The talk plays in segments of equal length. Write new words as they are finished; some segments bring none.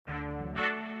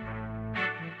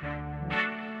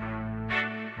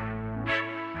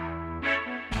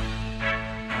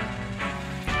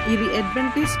ఇది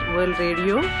Adventist World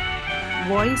radio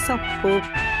voice of hope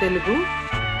Telugu.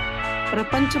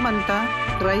 ప్రపంచమంతా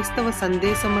క్రైస్తవ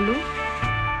సందేశములు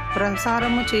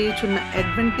ప్రసారము చేయుచున్న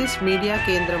అడ్వెంటిస్ట్ మీడియా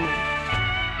కేంద్రము.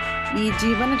 ఈ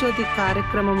జీవనజ్యోతి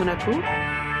కార్యక్రమమునకు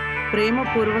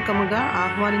ప్రేమపూర్వకముగా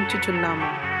ఆహ్వానించుచున్నాము.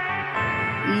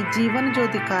 ఈ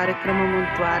జీవనజ్యోతి కార్యక్రమము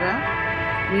ద్వారా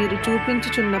మీరు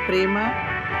చూపించుచున్న ప్రేమ,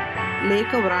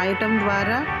 లేఖ వ్రాయటం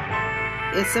ద్వారా,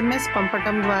 SMS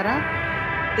పంపటం ద్వారా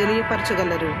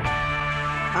తెలియపరచగలరు.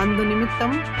 అందు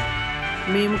నిమిత్తం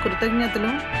మేము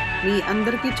కృతజ్ఞతలు మీ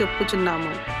అందరికీ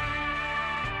చెప్పుచున్నాము.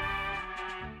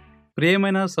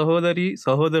 ప్రియమైన సహోదరి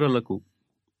సహోదరులకు,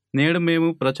 నేడు మేము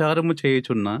ప్రచారము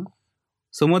చేయుచున్న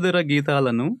సుమధుర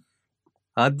గీతాలను,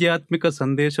 ఆధ్యాత్మిక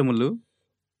సందేశములు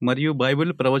మరియు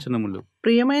బైబిల్ ప్రవచనములు.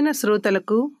 ప్రియమైన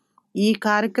శ్రోతలకు ఈ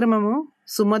కార్యక్రమము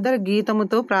సుమధుర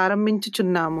గీతముతో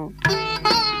ప్రారంభించుచున్నాము.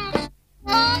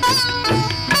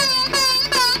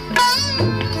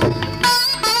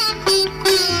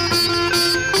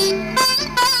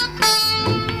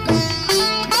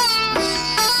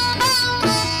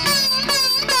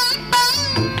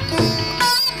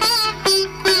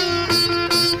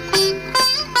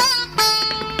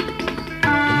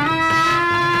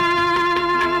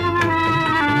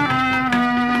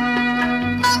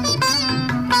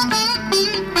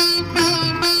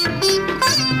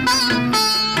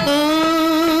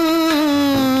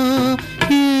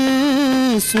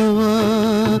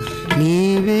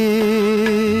 నీవే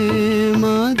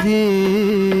మా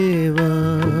దేవా,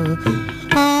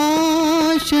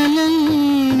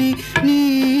 ఆశలన్నీ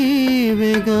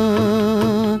నీవేగా,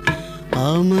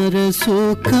 అమర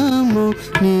సుఖము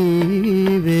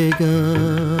నీవేగా,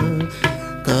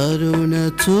 కరుణ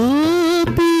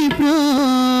చూపి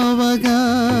ప్రోవగా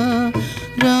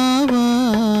రావా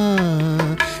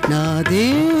నా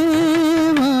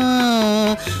దేవా.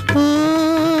 ఓ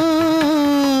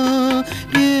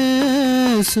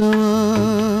యేసువా,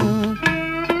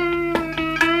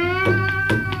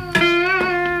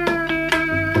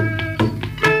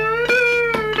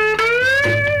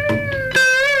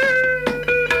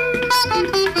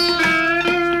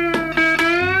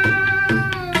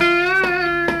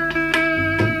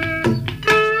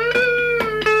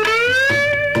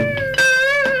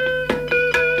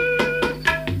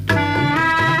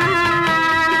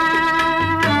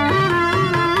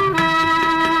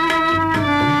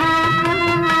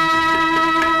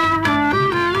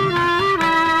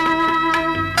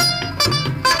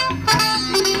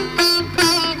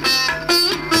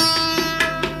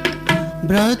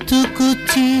 బ్రతుకు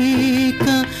చీకటాయె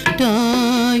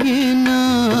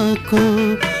నాకు,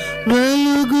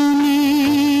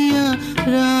 వెలుగునీయ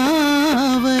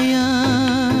రావయ్యా.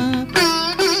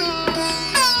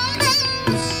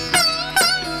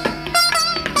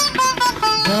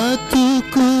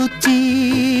 బ్రతుకు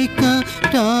చీకటాయె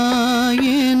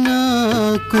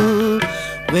నాకు,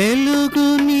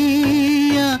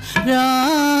 వెలుగునీయ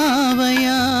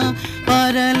రావయ్యా.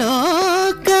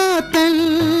 పరలోక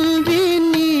తండ్రి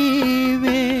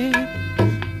నీవే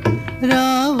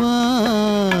రావా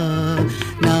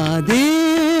నా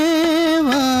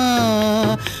దేవా.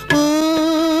 ఓ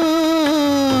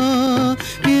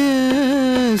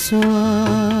యేసువా,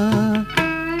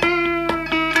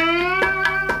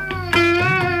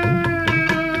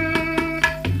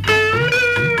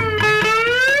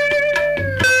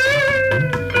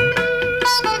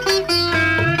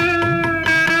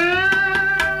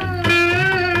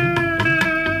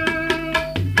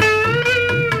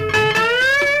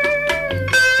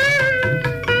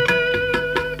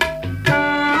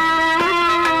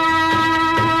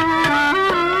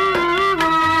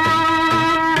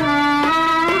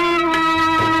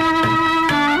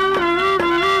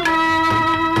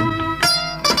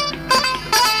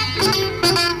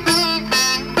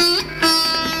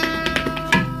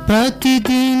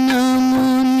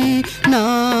 ప్రతిదినముని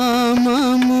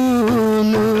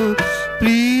నామమును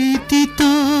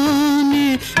ప్రీతితోనే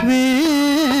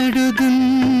వేడుదున్.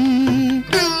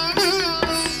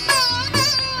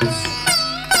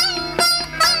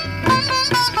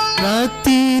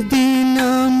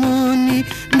 ప్రతిదినముని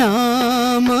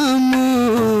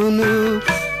నామమును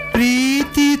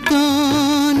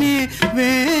ప్రీతితోనే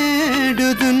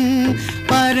వేడుదున్.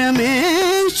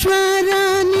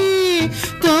 పరమేశ్వరని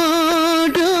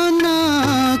తోడు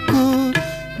నాకు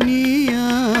నీయా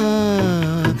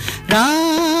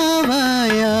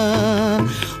రావయ్యా.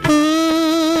 ఓ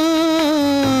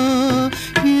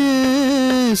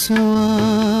యేసువా,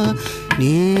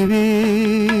 నీవే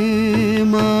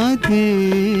మా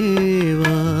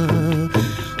దేవా,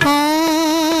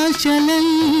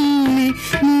 ఆశలన్నీ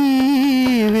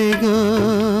నీవేగా,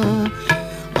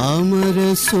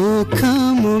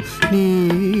 సుఖము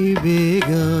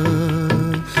నీవేగా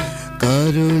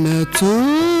కరుణ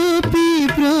చూపి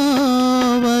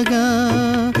ప్రోవగా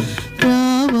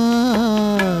రావా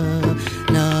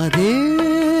నా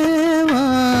దేవా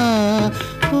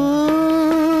ఓ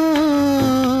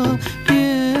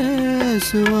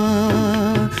యేసువా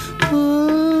ఓ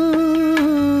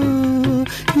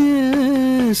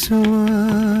యేసువా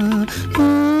ఓ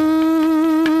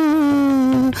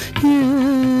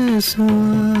యేసువా.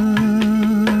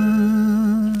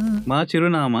 మా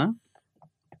చిరునామా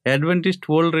Adventist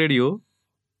World Radio,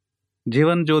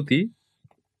 Jeevan Jyoti,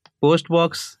 post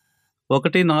box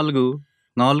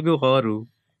 1446,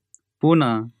 Poona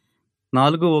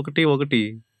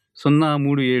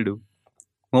 411037.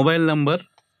 Mobile number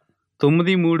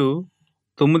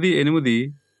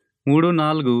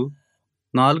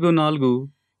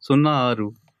 9398344406,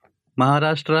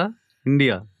 Maharashtra,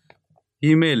 India.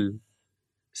 Email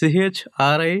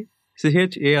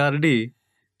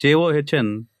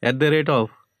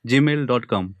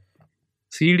CHRICHARDJOHN@gmail.com.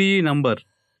 CDE number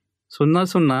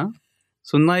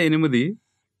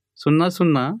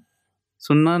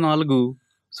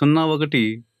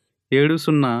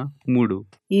 0008004001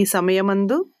 ఈ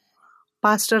సమయమందు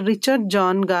పాస్టర్ రిచర్డ్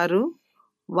జాన్ గారు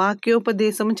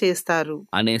వాక్యోపదేశం చేస్తారు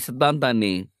అనే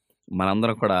సిద్ధాంతాన్ని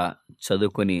మనందరం కూడా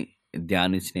చదువుకొని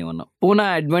ధ్యానించనే ఉన్నాం. పూనా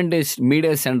అడ్వెంటిస్ట్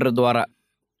మీడియా సెంటర్ ద్వారా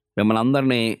మిమ్మల్ని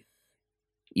అందరినీ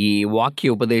ఈ వాక్య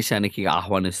ఉపదేశానికి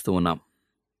ఆహ్వానిస్తూ ఉన్నాం.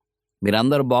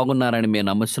 మీరందరూ బాగున్నారని మేము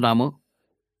నమ్ముతున్నాము.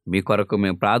 మీ కొరకు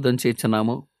మేము ప్రార్థన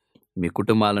చేస్తున్నాము. మీ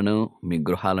కుటుంబాలను, మీ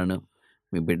గృహాలను,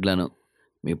 మీ బిడ్డలను,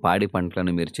 మీ పాడి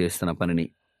పంటలను, మీరు చేస్తున్న పనిని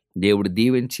దేవుడు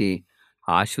దీవించి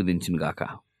ఆశీర్వదించును గాక.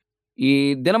 ఈ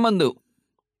దినమందు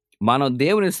మనం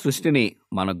దేవుని సృష్టిని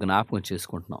మనం జ్ఞాపకం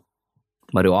చేసుకుంటున్నాం.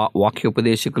 మరి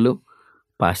వాక్యోపదేశకులు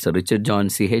పాస్టర్ రిచర్డ్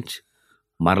జాన్ సిహెచ్.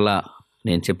 మరలా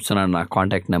నేను చెప్తున్నాను, నా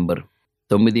కాంటాక్ట్ నెంబర్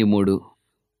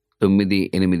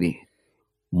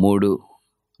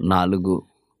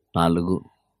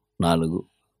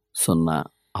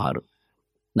 9338344406.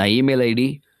 నా ఈమెయిల్ ఐడి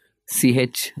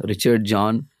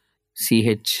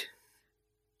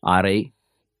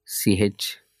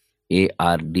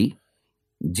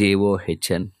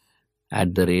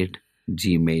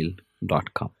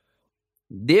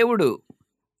దేవుడు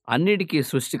అన్నిటికీ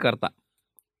సృష్టికర్త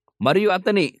మరియు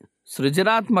అతని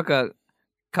సృజనాత్మక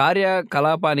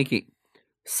కార్యకలాపానికి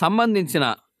సంబంధించిన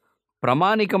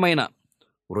ప్రామాణికమైన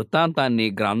వృత్తాంతాన్ని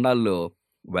గ్రంథాల్లో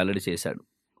వెల్లడి చేశాడు.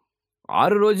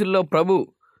 6 రోజుల్లో ప్రభు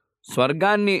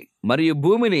స్వర్గాన్ని మరియు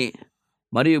భూమిని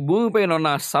మరియు భూమిపైన ఉన్న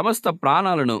సమస్త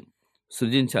ప్రాణాలను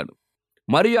సృజించాడు.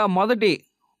 మరియు ఆ మొదటి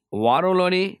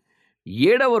వారంలోని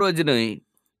 7వ రోజుని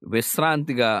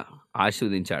విశ్రాంతిగా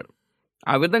ఆశీర్వదించాడు.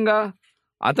 ఆ విధంగా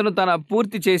అతను తన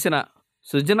పూర్తి చేసిన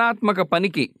సృజనాత్మక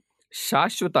పనికి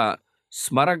శాశ్వత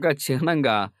స్మరక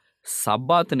చిహ్నంగా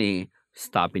సబ్బాతుని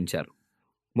స్థాపించారు.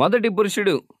 మొదటి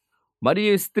పురుషుడు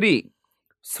మరియు స్త్రీ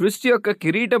సృష్టి యొక్క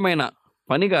కిరీటమైన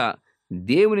పనిగా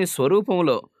దేవుని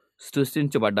స్వరూపంలో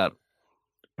సృష్టించబడ్డారు.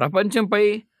 ప్రపంచంపై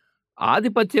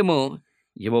ఆధిపత్యము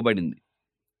ఇవ్వబడింది.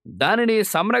 దానిని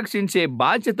సంరక్షించే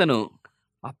బాధ్యతను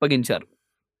అప్పగించారు.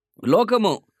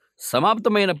 లోకము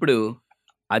సమాప్తమైనప్పుడు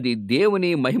అది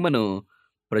దేవుని మహిమను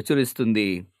ప్రచురిస్తుంది.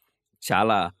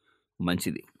 చాలా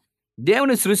మంచిది.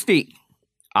 దేవుని సృష్టి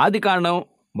ఆదికాండం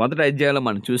 1వ అధ్యాయంలో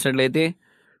మనం చూసినట్లయితే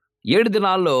 7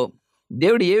 దినాల్లో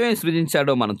దేవుడు ఏమేమి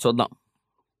సృజించాడో మనం చూద్దాం.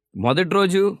 మొదటి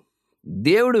రోజు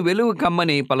దేవుడు వెలుగు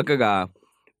కమ్మని పలకగా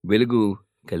వెలుగు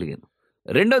కలిగాను.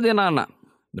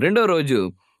 రెండో రోజు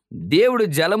దేవుడు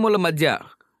జలముల మధ్య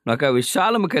ఒక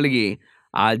విశాలము కలిగి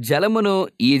ఆ జలమును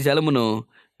ఈ జలమును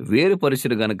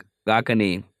వేరుపరుచును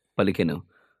గాకని పలికెను.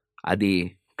 అది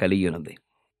కలిగి ఉన్నది.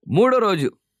 3వ రోజు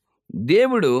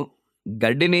దేవుడు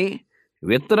గడ్డిని,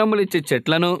 విత్తనములిచ్చే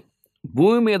చెట్లను,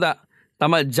 భూమి మీద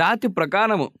తమ జాతి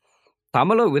ప్రకారము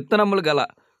తమలో విత్తనములు గల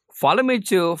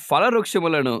ఫలమిచ్చు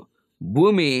ఫలవృక్షములను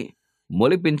భూమి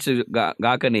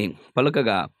మొలిపించుగాకని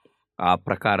పలుకగా ఆ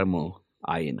ప్రకారము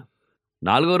ఆయన.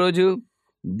 4వ రోజు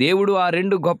దేవుడు ఆ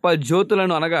 2 గొప్ప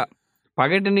జ్యోతులను, అనగా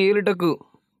పగటిని ఏలుటకు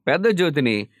పెద్ద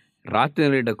జ్యోతిని, రాత్రి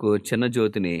ఏలుటకు చిన్న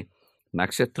జ్యోతిని,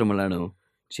 నక్షత్రములను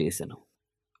చేసెను.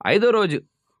 5వ రోజు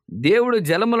దేవుడు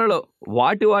జలములలో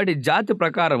వాటి వాటి జాతి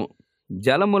ప్రకారము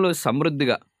జలములు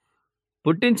సమృద్ధిగా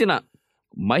పుట్టించిన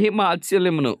మహిమ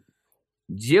ఆశ్చర్యమును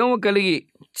జీవము కలిగి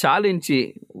చాలించి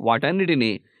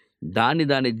వాటన్నిటిని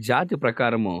దాని జాతి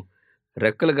ప్రకారము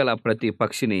రెక్కలు గల ప్రతి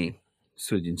పక్షిని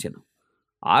సృజించెను.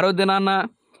 6వ దినాన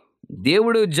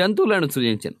దేవుడు జంతువులను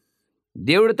సృజించెను.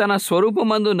 దేవుడు తన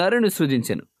స్వరూపమందు నరుని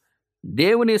సృజించెను.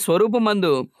 దేవుని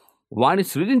స్వరూపమందు వాని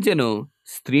సృజించెను.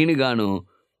 స్త్రీనిగాను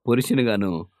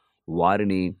పురుషునిగాను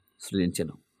వారిని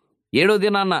సృజించెను. ఏడో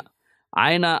దినాన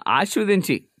ఆయన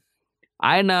ఆశీర్వదించి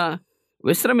ఆయన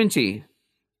విశ్రమించి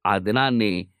ఆ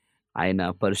దినాన్ని ఆయన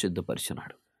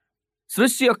పరిశుద్ధపరిచినాడు.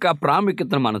 సృష్టి యొక్క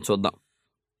ప్రాముఖ్యతను మనం చూద్దాం.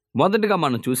 మొదటిగా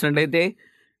మనం చూసినట్లయితే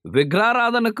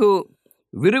విగ్రహారాధనకు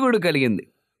విరుగుడు కలిగింది.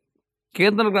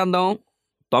 కీర్తన గ్రంథం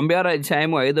 96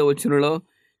 అధ్యాయము 5వ వచనంలో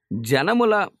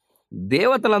జనముల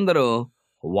దేవతలందరూ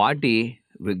వాటి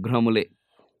విగ్రహములే,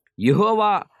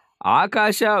 యెహోవా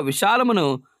ఆకాశ విశాలమును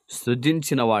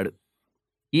సృజించినవాడు.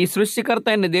 ఈ సృష్టికర్త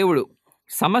అయిన దేవుడు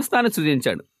సమస్తాన్ని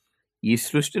సృజించాడు. ఈ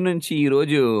సృష్టి నుంచి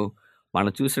ఈరోజు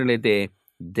మనం చూసినట్లయితే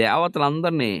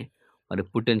దేవతలందరినీ మరి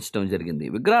పుట్టించడం జరిగింది.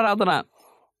 విగ్రహారాధన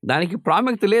దానికి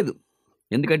ప్రాముఖ్యత లేదు,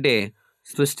 ఎందుకంటే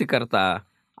సృష్టికర్త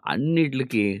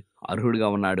అన్నిటికీ అర్హుడిగా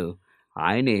ఉన్నాడు,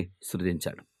 ఆయనే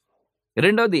సృజించాడు.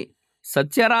 రెండవది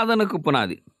సత్యారాధనకు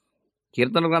పునాది.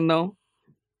 కీర్తన గ్రంథం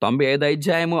 95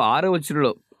 అధ్యాయము 6వ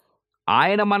వచనంలో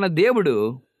ఆయన మన దేవుడు,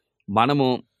 మనము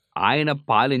ఆయన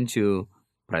పాలించు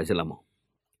ప్రజలము.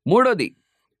 మూడోది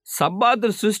సబ్బాతు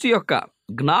సృష్టి యొక్క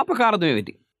జ్ఞాపకార్థం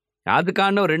ఏమిటి?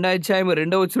 ఆదికాండం 2వ అధ్యాయము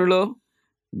 2వ వచనంలో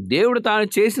దేవుడు తాను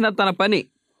చేసిన తన పని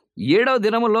 7వ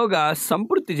దినములోగా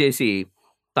సంపూర్తి చేసి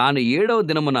తాను 7వ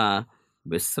దినమున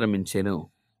విశ్రమించెను.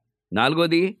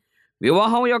 నాలుగోది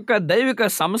వివాహం యొక్క దైవిక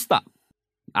సంస్థ.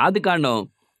 ఆదికాండం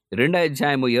 2వ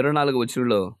అధ్యాయము 24వ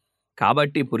వచనంలో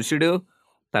కాబట్టి పురుషుడు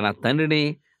తన తండ్రిని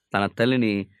తన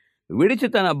తల్లిని విడిచి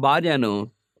తన భార్యను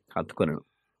హత్తుకొనెను.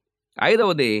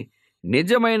 ఐదవది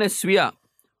నిజమైన స్వీయ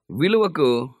విలువకు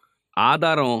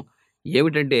ఆధారం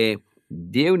ఏమిటంటే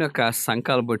దేవుని యొక్క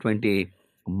సంకల్పటువంటి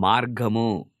మార్గము.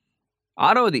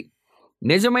 ఆరవది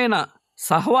నిజమైన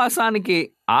సహవాసానికి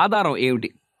ఆధారం ఏమిటి?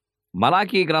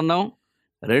 మలాకీ గ్రంథం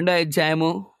 2వ అధ్యాయము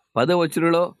 10వ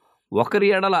వచనంలో ఒకరి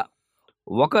ఎడల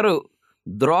ఒకరు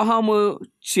ద్రోహము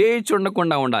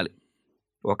చేయుచుండకుండా ఉండాలి.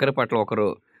 ఒకరి పట్ల ఒకరు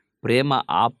ప్రేమ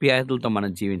ఆప్యాయతలతో మనం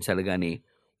జీవించాలి, కానీ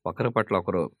ఒకరి పట్ల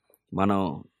ఒకరు మనం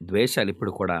ద్వేషాలు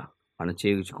ఇప్పుడు కూడా మనం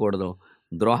చేయించకూడదు,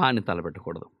 ద్రోహాన్ని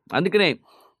తలపెట్టకూడదు. అందుకనే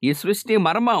ఈ సృష్టి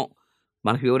మర్మం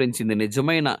మనకు వివరించింది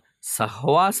నిజమైన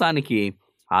సహవాసానికి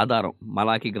ఆధారం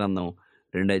మలాకీ గ్రంథం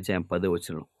 2వ అధ్యాయం 10వ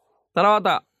వచనం. తర్వాత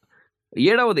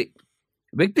ఏడవది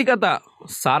వ్యక్తిగత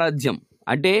సారథ్యం,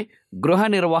 అంటే గృహ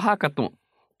నిర్వాహకత్వం.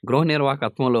 గృహ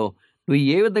నిర్వాహకత్వంలో నువ్వు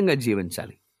ఏ విధంగా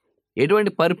జీవించాలి,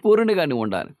 ఎటువంటి పరిపూర్ణగా నువ్వు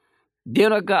ఉండాలి,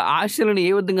 దేవుని యొక్క ఆశలను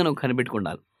ఏ విధంగా నువ్వు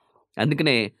కనిపెట్టుకుండాలి.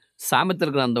 అందుకనే సామెతల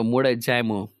గ్రంథం 3వ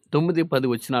అధ్యాయము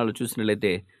 9-10 వచనాలు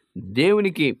చూసినట్లయితే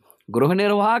దేవునికి గృహ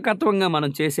నిర్వాహకత్వంగా మనం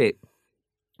చేసే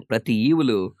ప్రతి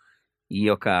ఈవులు ఈ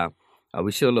యొక్క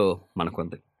విషయంలో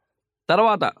మనకుంది.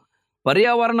 తర్వాత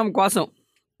పర్యావరణం కోసం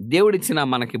దేవుడిచ్చిన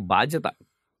మనకి బాధ్యత.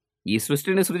 ఈ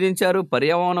సృష్టిని సృజించారు,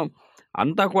 పర్యావరణం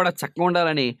అంతా కూడా చక్కగా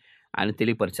ఉండాలని ఆయన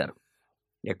తెలియపరిచారు.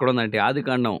 ఎక్కడుందంటే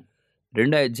ఆదికాండం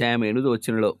 2వ అధ్యాయం 8వ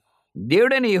వచనంలో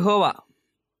దేవుడైన యెహోవా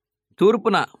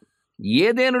తూర్పున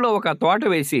ఏదేనులో ఒక తోట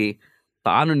వేసి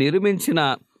తాను నిర్మించిన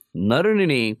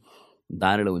నరుని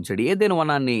దానిలో ఉంచాడు. ఏదైనా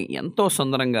వనాన్ని ఎంతో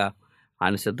సుందరంగా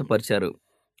ఆయన సిద్ధపరిచారు.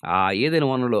 ఆ ఏదైనా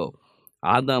వనంలో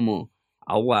ఆదాము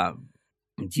అవ్వ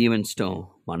జీవించడం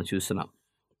మనం చూస్తున్నాం.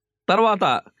 తర్వాత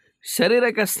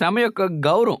శారీరక శ్రమ యొక్క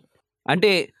గౌరవం,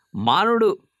 అంటే మానవుడు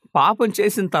పాపం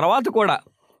చేసిన తర్వాత కూడా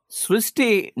సృష్టి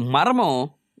మర్మం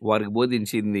వారికి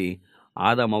బోధించింది.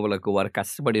 ఆదాము అవ్వలకు వారు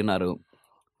కష్టపడి ఉన్నారు,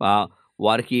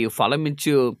 వారికి ఫలం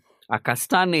ఇచ్చు ఆ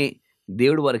కష్టాన్ని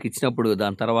దేవుడు వారికి ఇచ్చినప్పుడు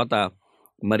దాని తర్వాత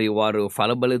మరి వారు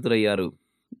ఫలబలితులయ్యారు.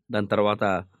 దాని తర్వాత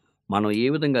మనం ఏ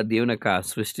విధంగా దేవుని యొక్క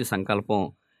సృష్టి సంకల్పం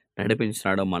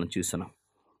నడిపించినాడో మనం చూస్తున్నాం.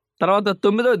 తర్వాత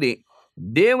 9వది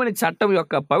దేవుని చట్టం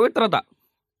యొక్క పవిత్రత.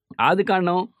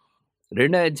 ఆదికాండం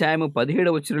 2వ అధ్యాయము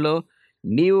 17వ వచనంలో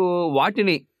నీవు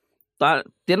వాటిని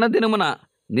తినదినమున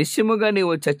నిశ్చయముగా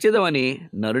నీవు చచ్చేదవని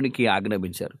నరునికి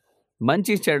ఆజ్ఞాపించారు.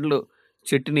 మంచి చెడులు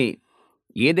చెట్టుని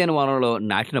ఏదైనా వనంలో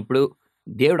నాటినప్పుడు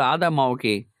దేవుడు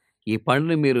ఆదామవ్వకి ఈ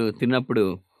పండుని మీరు తిన్నప్పుడు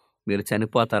మీరు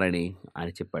చనిపోతారని ఆయన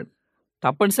చెప్పాడు.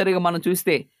 తప్పనిసరిగా మనం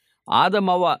చూస్తే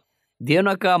ఆదామవ్వ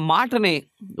దేవుని యొక్క మాటని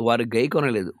వారు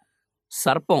గైకొనలేదు.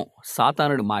 సర్పం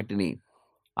సాతానుడి మాటని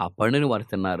ఆ పండుని వారు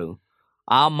తిన్నారు.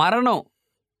 ఆ మరణం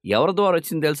ఎవరి ద్వారా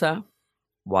వచ్చింది తెలుసా?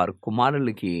 వారు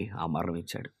కుమారులకి ఆ మరణం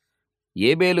ఇచ్చాడు.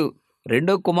 ఏబేలు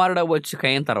రెండో కుమారుడు వచ్చి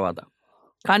కయ్యిన తర్వాత,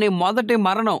 కానీ మొదటి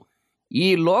మరణం ఈ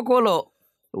లోకంలో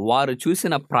వారు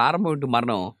చూసిన ప్రారంభ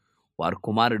మరణం వారి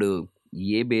కుమారుడు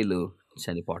ఏబేలు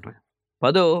చనిపోవటం.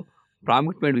 10వ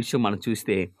ప్రాముఖ్యమైన విషయం మనం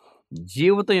చూస్తే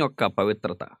జీవితం యొక్క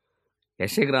పవిత్రత.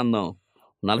 యెషయా గ్రంథం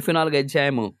 44వ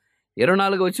అధ్యాయము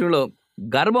 24వ వచనంలో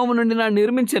గర్భము నుండి నా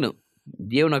నిర్మించెను.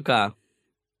 దేవుని యొక్క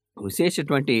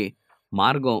విశేషటువంటి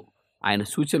మార్గం, ఆయన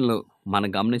సూచనలు మనం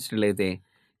గమనించినట్లయితే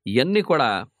ఇవన్నీ కూడా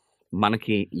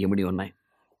మనకి ఇమిడి ఉన్నాయి.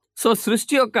 సో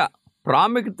సృష్టి యొక్క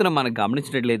ప్రాముఖ్యతను మనం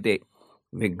గమనించినట్లయితే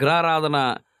విగ్రహారాధన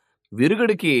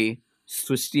విరుగుడికి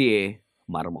సృష్టియే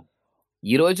మర్మం.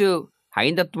 ఈరోజు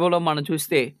హైందత్వంలో మనం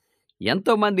చూస్తే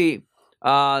ఎంతోమంది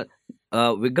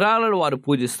విగ్రహాలను వారు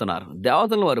పూజిస్తున్నారు,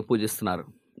 దేవతలను వారు పూజిస్తున్నారు,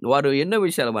 వారు ఎన్నో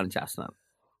విషయాలు మనం చేస్తున్నారు.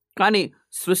 కానీ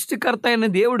సృష్టికర్త అయిన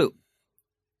దేవుడు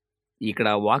ఇక్కడ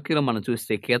వాక్యంలో మనం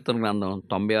చూస్తే కీర్తన గ్రంథం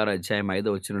 96 అధ్యాయం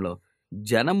 5వ వచనంలో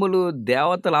జనములు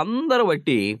దేవతలందరూ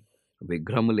బట్టి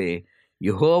విగ్రహములే,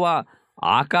 యెహోవా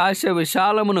ఆకాశ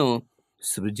విశాలమును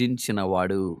సృజించిన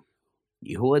వాడు.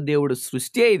 యెహోవా దేవుడు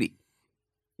సృష్టి ఇది.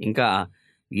 ఇంకా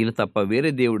ఈయన తప్ప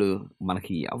వేరే దేవుడు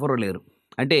మనకి ఎవరు లేరు.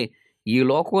 అంటే ఈ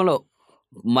లోకంలో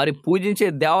మరి పూజించే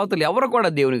దేవతలు ఎవరు కూడా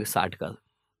దేవునికి సాటి కాదు,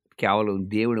 కేవలం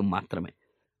దేవుడు మాత్రమే.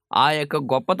 ఆ యొక్క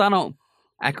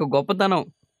గొప్పతనం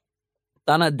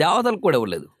తన దేవతలకు కూడా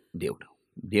ఇవ్వలేదు దేవుడు.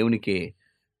 దేవునికే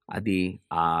అది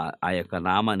ఆ యొక్క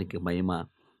నామానికి మహిమ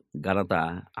ఘనత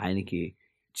ఆయనకి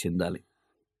చెందాలి.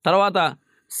 తర్వాత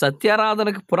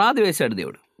సత్యారాధనకు పునాది వేశాడు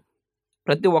దేవుడు.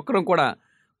 ప్రతి ఒక్కరూ కూడా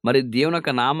మరి దేవుని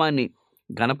యొక్క నామాన్ని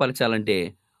ఘనపరచాలంటే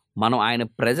మనం ఆయన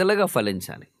ప్రజలుగా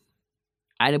ఫలించాలి.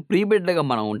 ఆయన ప్రియబిడ్డగా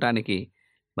మనం ఉండటానికి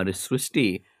మరి సృష్టి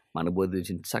మన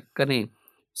బోధించిన చక్కని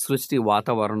సృష్టి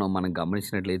వాతావరణం మనం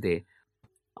గమనించినట్లయితే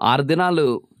 6 దినాలు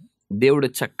దేవుడు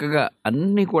చక్కగా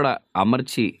అన్నీ కూడా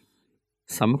అమర్చి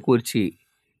సమకూర్చి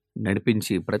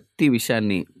నడిపించి ప్రతి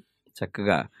విషయాన్ని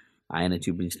చక్కగా ఆయన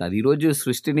చూపించినారు. ఈరోజు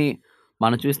సృష్టిని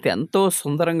మనం చూస్తే ఎంతో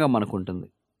సుందరంగా మనకు ఉంటుంది,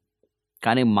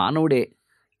 కానీ మానవుడే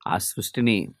ఆ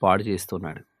సృష్టిని పాడు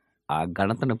చేస్తున్నాడు, ఆ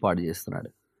ఘనతను పాడు చేస్తున్నాడు,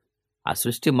 ఆ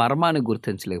సృష్టి మర్మాన్ని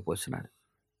గుర్తించలేకపోతున్నాడు.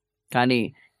 కానీ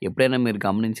ఎప్పుడైనా మీరు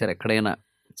గమనించారు, ఎక్కడైనా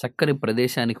చక్కని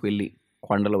ప్రదేశానికి వెళ్ళి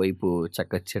కొండల వైపు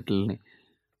చక్కని చెట్లని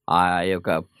ఆ యొక్క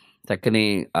చక్కని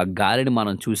ఆ గాలిని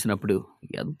మనం చూసినప్పుడు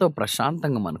ఎంతో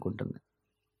ప్రశాంతంగా మనకు ఉంటుంది.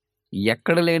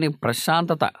 ఎక్కడ లేని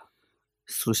ప్రశాంతత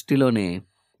సృష్టిలోనే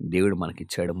దేవుడు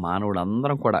మనకిచ్చాడు. మానవుడు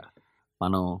అందరం కూడా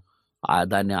మనం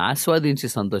దాన్ని ఆస్వాదించి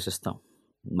సంతోషిస్తాం,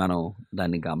 మనం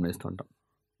దాన్ని గమనిస్తుంటాం.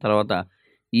 తర్వాత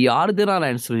ఈ 6 దినాలు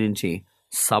ఆయన సృజించి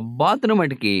సబ్బాతును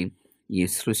మటుకి ఈ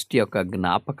సృష్టి యొక్క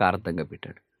జ్ఞాపకార్థంగా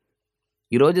పెట్టాడు.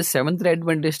 ఈరోజు సెవెంత్ డే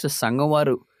అడ్వెంటిస్ట్ సంఘం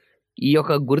వారు ఈ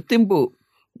యొక్క గుర్తింపు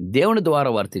దేవుని ద్వారా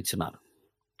వర్తించున్నారు.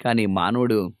 కానీ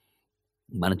మానవుడు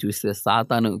మనం చూస్తే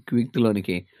సాతాను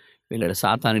క్విక్తిలోనికి వెళ్ళాడు.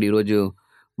 సాతానుడు ఈరోజు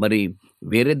మరి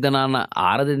వేరే ధనాన్ని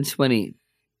ఆరాధించమని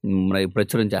మరి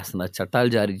ప్రచురం చేస్తున్నారు, చట్టాలు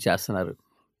జారీ చేస్తున్నారు.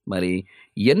 మరి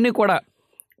ఇవన్నీ కూడా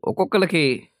ఒక్కొక్కరికి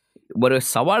మరి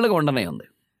సవాళ్ళుగా ఉండనే ఉంది.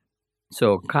 సో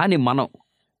కానీ మనం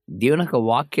దేవుని యొక్క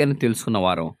వాక్యాన్ని తెలుసుకున్న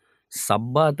వారం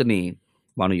సబ్బాతుని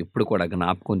మనం ఎప్పుడు కూడా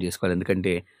జ్ఞాపకం చేసుకోవాలి.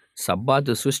 ఎందుకంటే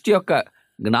సబ్బాతు సృష్టి యొక్క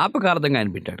జ్ఞాపకార్థంగా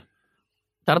ఆయన పెట్టాడు.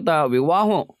 తర్వాత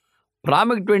వివాహం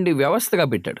ప్రాముఖ్యమైన వ్యవస్థగా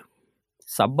పెట్టాడు.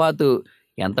 సబ్బాతు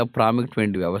ఎంత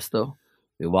ప్రాముఖ్యమైన వ్యవస్థో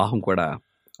వివాహం కూడా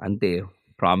అంతే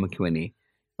ప్రాముఖ్యమని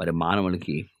మరి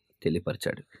మానవునికి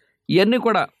తెలియపరిచాడు. ఇవన్నీ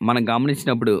కూడా మనం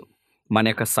గమనించినప్పుడు మన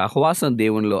యొక్క సహవాసం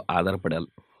దేవునిలో ఆధారపడాలి.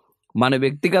 మన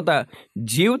వ్యక్తిగత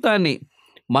జీవితాన్ని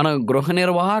మన గృహ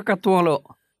నిర్వాహకత్వంలో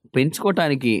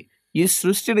పెంచుకోవటానికి ఈ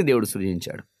సృష్టిని దేవుడు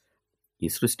సృజించాడు. ఈ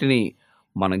సృష్టిని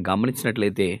మనం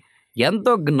గమనించినట్లయితే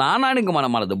ఎంతో జ్ఞానానికి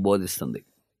మనది బోధిస్తుంది.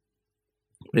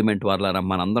 ప్రిమెంట్ వార్లారా,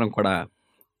 మనందరం కూడా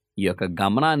ఈ యొక్క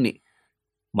గమనాన్ని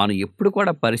మనం ఎప్పుడు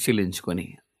కూడా పరిశీలించుకొని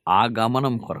ఆ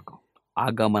గమనం కొరకు, ఆ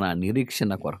గమన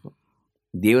నిరీక్షణ కొరకు,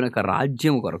 దేవుని యొక్క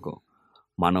రాజ్యం కొరకు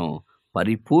మనం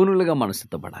పరిపూర్ణులుగా మనం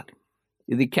సిద్ధపడాలి.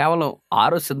 ఇది కేవలం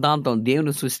 6 సిద్ధాంతం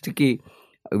దేవుని సృష్టికి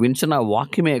వించిన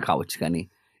వాక్యమే కావచ్చు, కానీ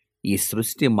ఈ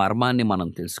సృష్టి మర్మాన్ని మనం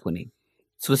తెలుసుకొని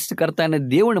సృష్టికర్త అయిన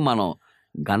దేవుని మనం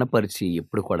ఘనపరిచి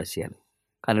ఎప్పుడు కూడా చేయాలి.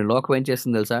 కానీ లోకం ఏం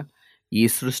చేస్తుంది తెలుసా? ఈ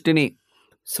సృష్టిని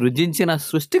సృజించిన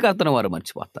సృష్టికర్తను వారు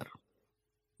మర్చిపోతారు.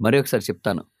 మరి ఒకసారి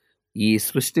చెప్తాను, ఈ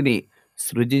సృష్టిని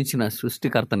సృజించిన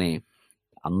సృష్టికర్తని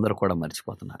అందరూ కూడా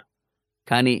మర్చిపోతున్నారు.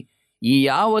 కానీ ఈ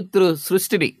యావత్తు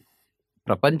సృష్టిని,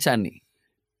 ప్రపంచాన్ని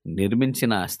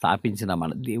నిర్మించిన స్థాపించిన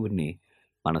మన దేవుణ్ణి,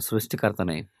 మన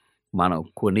సృష్టికర్తని మనం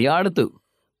కొనియాడుతూ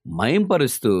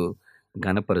మయంపరుస్తూ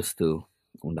ఘనపరుస్తూ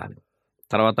ఉండాలి.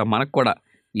 తర్వాత మనకు కూడా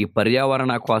ఈ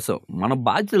పర్యావరణ కోసం మన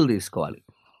బాధ్యతలు తీసుకోవాలి.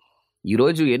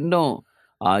 ఈరోజు ఎన్నో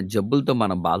జబ్బులతో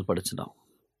మనం బాధపడుతున్నాం.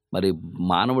 మరి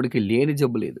మానవుడికి లేని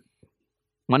జబ్బు లేదు.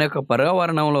 మన యొక్క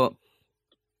పర్యావరణంలో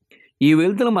ఈ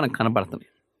వెలుతులు మనకు కనపడుతుంది.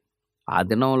 ఆ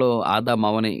దినంలో ఆదాము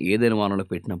అవ్వని ఏదైనా వనంలో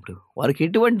పెట్టినప్పుడు వారికి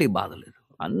ఎటువంటి బాధ లేదు.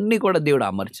 అన్నీ కూడా దేవుడు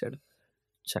అమర్చాడు.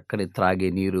 చక్కని త్రాగే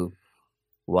నీరు,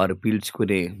 వారు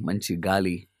పీల్చుకునే మంచి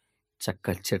గాలి,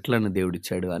 చక్క చెట్లను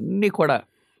దేవుడిచ్చాడు. అన్నీ కూడా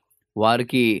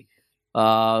వారికి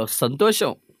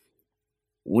సంతోషం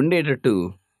ఉండేటట్టు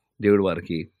దేవుడు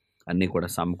వారికి అన్నీ కూడా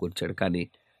సమకూర్చాడు. కానీ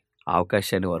ఆ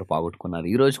అవకాశాన్ని వారు పోగొట్టుకున్నారు.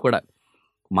 ఈరోజు కూడా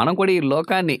మనం కూడా ఈ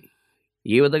లోకాన్ని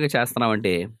ఏ విధంగా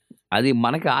చేస్తున్నామంటే అది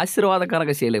మనకి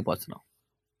ఆశీర్వాదకరంగా చేయలేకపోతున్నాం.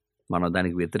 మనం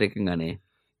దానికి వ్యతిరేకంగానే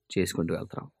చేసుకుంటూ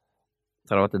వెళ్తున్నాం.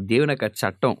 తర్వాత దేవుని యొక్క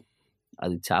చట్టం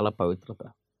అది చాలా పవిత్రత.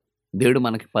 దేవుడు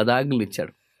మనకి 10 ఆజ్ఞలు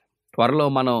ఇచ్చాడు. త్వరలో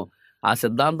మనం ఆ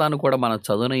సిద్ధాంతాన్ని కూడా మనం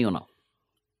చదువునై ఉన్నాం.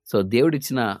 సో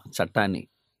దేవుడిచ్చిన చట్టాన్ని,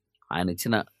 ఆయన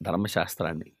ఇచ్చిన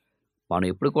ధర్మశాస్త్రాన్ని మనం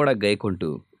ఎప్పుడు కూడా గైకుంటూ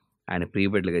ఆయన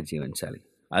ప్రియబిడ్డలుగా జీవించాలి.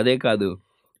 అదే కాదు,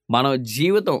 మన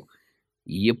జీవితం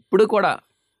ఎప్పుడు కూడా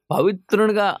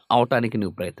పవిత్రునిగా అవటానికి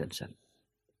నువ్వు ప్రయత్నించాలి,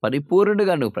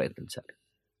 పరిపూర్ణుడిగా నువ్వు ప్రయత్నించాలి.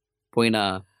 పోయిన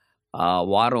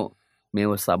వారం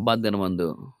మేము సబ్బాత్ దినమందు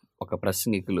ఒక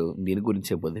ప్రసంగికులు దీని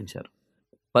గురించే బోధించారు.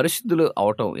 పరిశుద్ధులు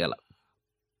అవటం ఎలా,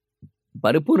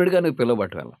 పరిపూర్ణుడిగా నువ్వు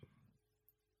పిలువబట్టం ఎలా,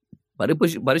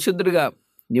 పరిశుద్ధుడిగా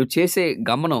నువ్వు చేసే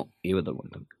గమనం ఏ విధంగా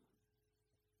ఉంటుంది.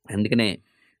 అందుకనే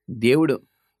దేవుడు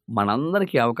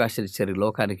మనందరికీ అవకాశాలు ఇచ్చారు.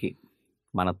 లోకానికి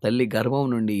మన తల్లి గర్భం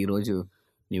నుండి ఈరోజు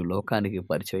నీవు లోకానికి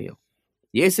పరిచయం.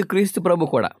 యేసుక్రీస్తు ప్రభు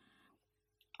కూడా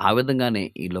ఆ విధంగానే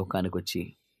ఈ లోకానికి వచ్చి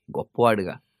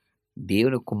గొప్పవాడుగా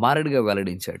దేవుని కుమారుడిగా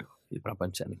వెల్లడించాడు ఈ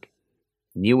ప్రపంచానికి.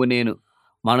 నీవు నేను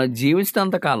మనం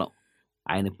జీవించినంత కాలం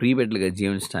ఆయన ప్రియబిడ్డలుగా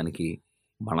జీవించడానికి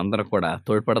మనందరం కూడా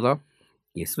తోడ్పడదాం.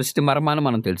 ఈ సృష్టి మర్మాన్ని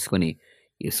మనం తెలుసుకొని,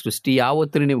 ఈ సృష్టి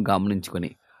యావత్తుని నీవు గమనించుకొని,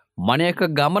 మన యొక్క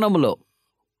గమనంలో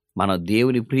మన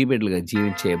దేవుని ప్రియబిడ్డలుగా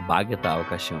జీవించే బాధ్యత,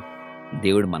 అవకాశం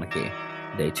దేవుడు మనకి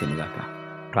దయచేయనుగాక.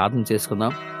 ప్రార్థన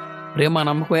చేసుకుందాం. ప్రేమ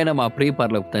నమ్మకమైన మా ప్రియ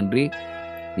పరలోక తండ్రి,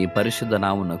 నీ పరిశుద్ధ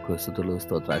నామమునకు స్తుతులు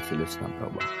స్తోత్రాలు చెల్లిస్తున్నాం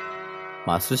ప్రభువా.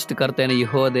 మా సృష్టికర్త అయిన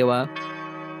యెహోవా దేవా,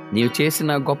 నీవు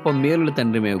చేసిన గొప్ప మేలులు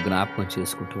తండ్రి మేము జ్ఞాపకం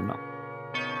చేసుకుంటున్నాం.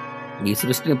 ఈ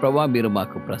సృష్టిని ప్రభా మీరు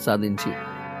మాకు ప్రసాదించి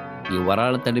ఈ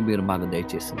వరాల తండ్రి మీరు మాకు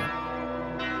దయచేస్తున్నారు.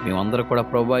 మేమందరూ కూడా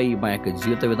ప్రభా ఈ మా యొక్క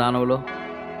జీవిత విధానంలో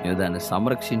మేము దాన్ని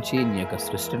సంరక్షించి, నీ యొక్క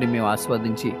సృష్టిని మేము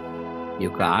ఆస్వాదించి, ఈ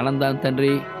యొక్క ఆనందాన్ని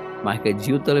తండ్రి మా యొక్క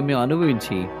జీవితంలో మేము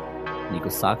అనుభవించి నీకు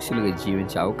సాక్షులుగా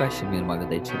జీవించే అవకాశం మీరు మాకు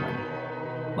దయచేయమని,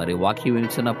 మరి వాక్యం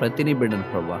వినిచిన ప్రతిని బిడ్డను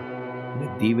ప్రభా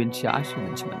మీరు దీవించి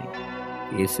ఆశీర్వదించమని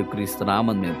యేసుక్రీస్తు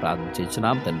నామమున మేము ప్రార్థన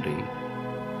చేస్తున్నాం తండ్రి.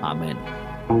 ఆమేన్.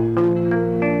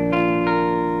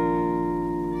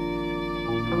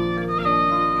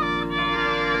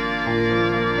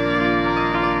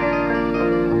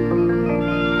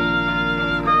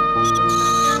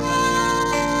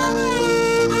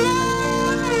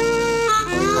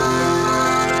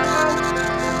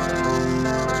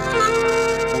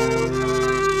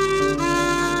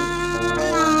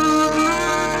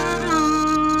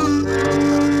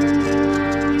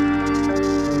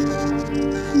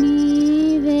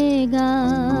 నీవేగా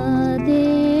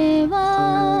దేవా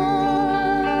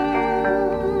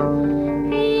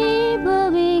ఈ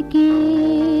భువికి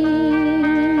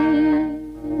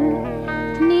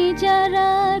నిజ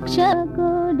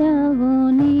రక్షకుడవు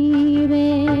నీవే.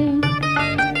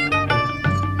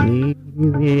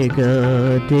 నీవేగా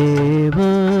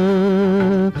దేవా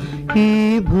ఈ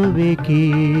భువికి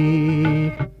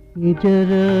నిజ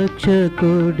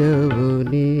రక్షకుడవు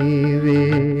నీవే.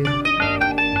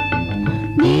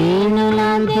 దీనుల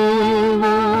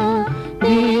దేవా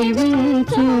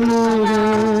దీవించుమోరా,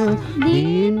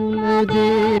 దీనుల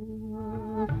దేవా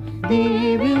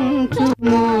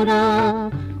దీవించుమోరా,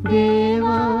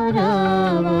 దేవా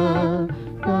రావా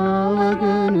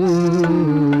కావగను.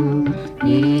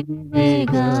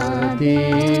 నీవేగా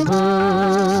దేవా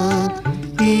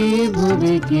ఈ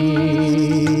భువికి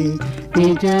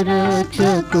నిజ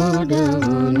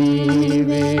రక్షకుడవు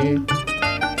నీవే.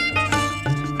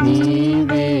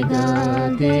 నీవేగా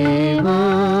దేవా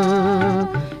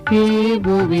ఈ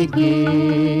భువికి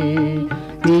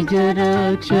నిజ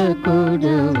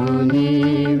రక్షకుడవు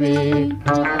నీవే.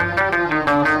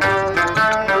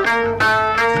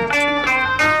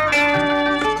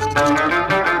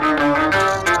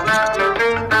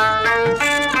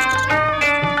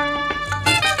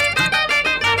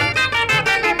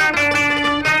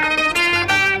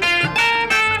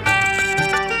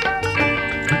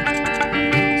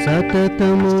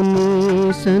 సతతము నీ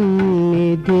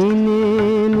సన్నిధి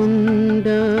నేనుండ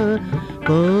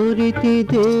కోరితి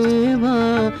దేవా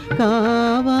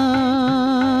కావా.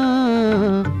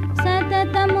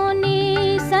 సతతము నీ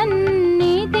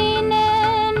సన్నిధి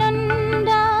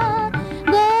నేనుండా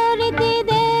గోరితి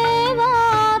దేవా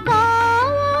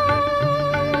కావా.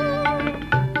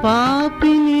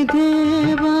 పాపిని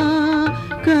దేవా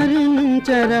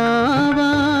కరుణించరావా.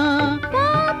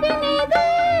 పాపిని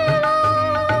దేవా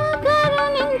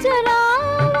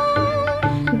కరుణించరావా.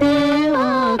 దేవా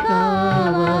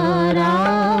కావా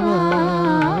రావా.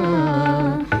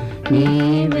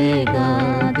 నీవేగా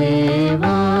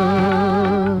దేవా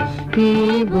ఈ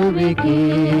భువికి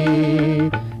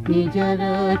నిజ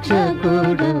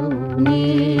రక్షకుడవు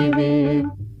నీవే.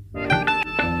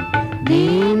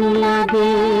 దీనుల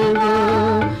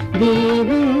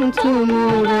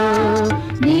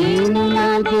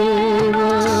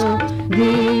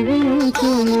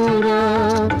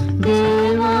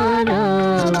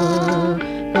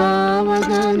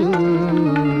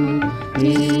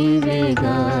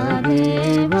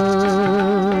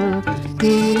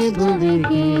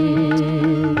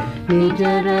నిజ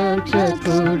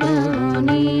రక్షకుడు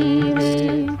నీవే.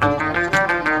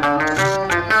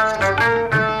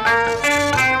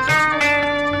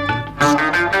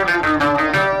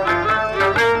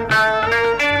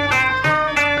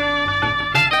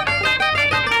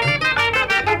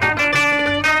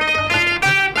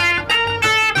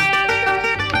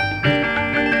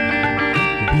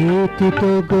 భీతితో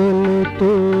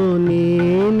గొలుతూ నీ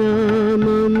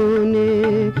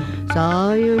నామమునే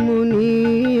సాయము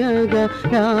నీయగా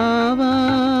రావా.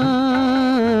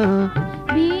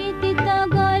 భీతితో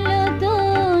గొలుతూ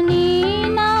నీ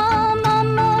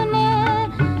నామమునే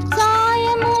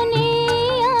సాయము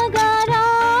నీయగా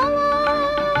రావా.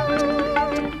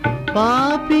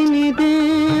 పాపిని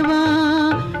దేవా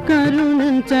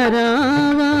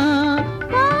కరుణించరావా.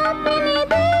 పాపిని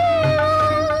దేవా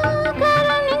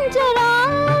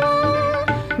కరుణించరావా.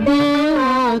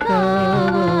 దేవా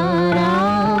కావా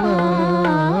రావా.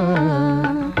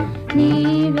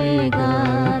 నీవేగా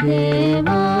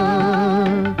దేవా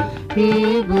ఈ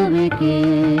భూమికి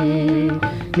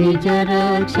నిజ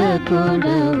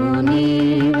రక్షకుడవు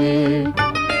నీవే.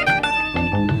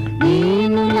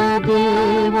 దీనుల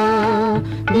దేవా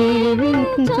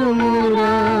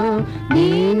దీవించుమురా.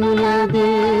 దీనుల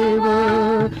దేవా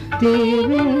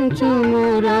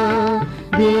దీవించుమురా.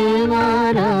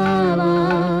 దేవా రావా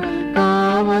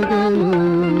కావగను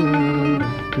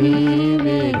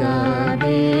నీవేగా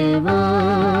దేవా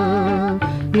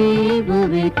ఈ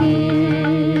భూమికి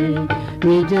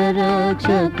నిజ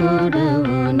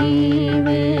రక్షకుడవు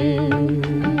నీవే.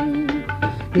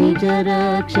 నిజ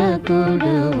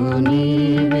రక్షకుడవు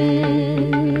నీవే.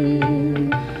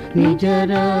 నిజ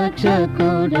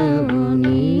రక్షకుడవు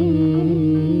నీవే.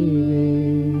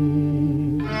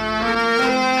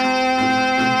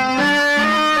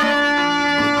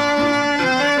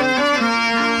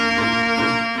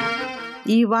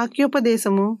 ఈ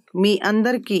వాక్యోపదేశము మీ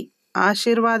అందరికీ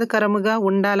ఆశీర్వాదకరముగా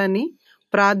ఉండాలని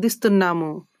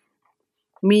ప్రార్థిస్తున్నాము.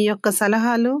 మీ యొక్క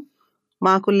సలహాలు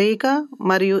మాకు లేఖ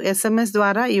మరియు SMS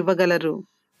ద్వారా ఇవ్వగలరు.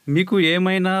 మీకు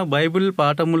ఏమైనా బైబిల్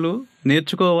పాఠములు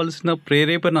నేర్చుకోవలసిన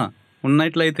ప్రేరేపణ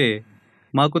ఉన్నట్లయితే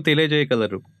మాకు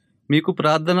తెలియజేయగలరు. మీకు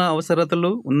ప్రార్థన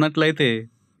అవసరతలు ఉన్నట్లయితే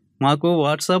మాకు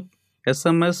వాట్సాప్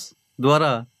SMS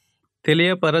ద్వారా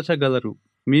తెలియపరచగలరు.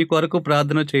 మీ కొరకు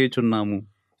ప్రార్థన చేయుచున్నాము.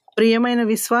 ప్రియమైన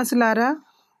విశ్వాసులారా,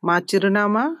 మా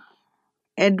చిరునామా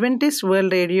Adventist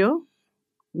World Radio,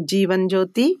 Jeevan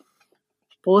Jyoti,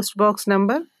 post box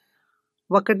number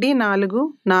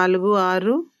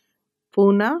 1446,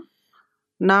 Poona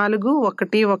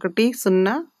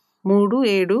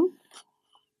 411037,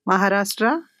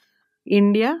 Maharashtra,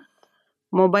 India.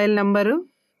 Mobile number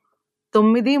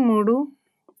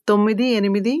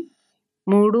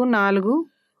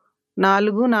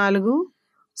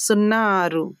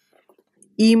 93344404.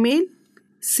 Email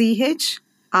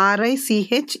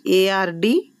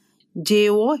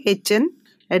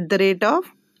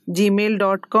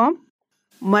CHRICHARDJOHN@gmail.com.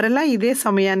 మరలా ఇదే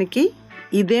సమయానికి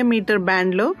ఇదే మీటర్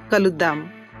బ్యాండ్లో కలుద్దాం.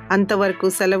 అంతవరకు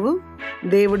సెలవు.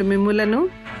 దేవుడు మిమ్ములను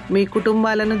మీ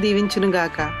కుటుంబాలను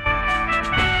దీవించునుగాక.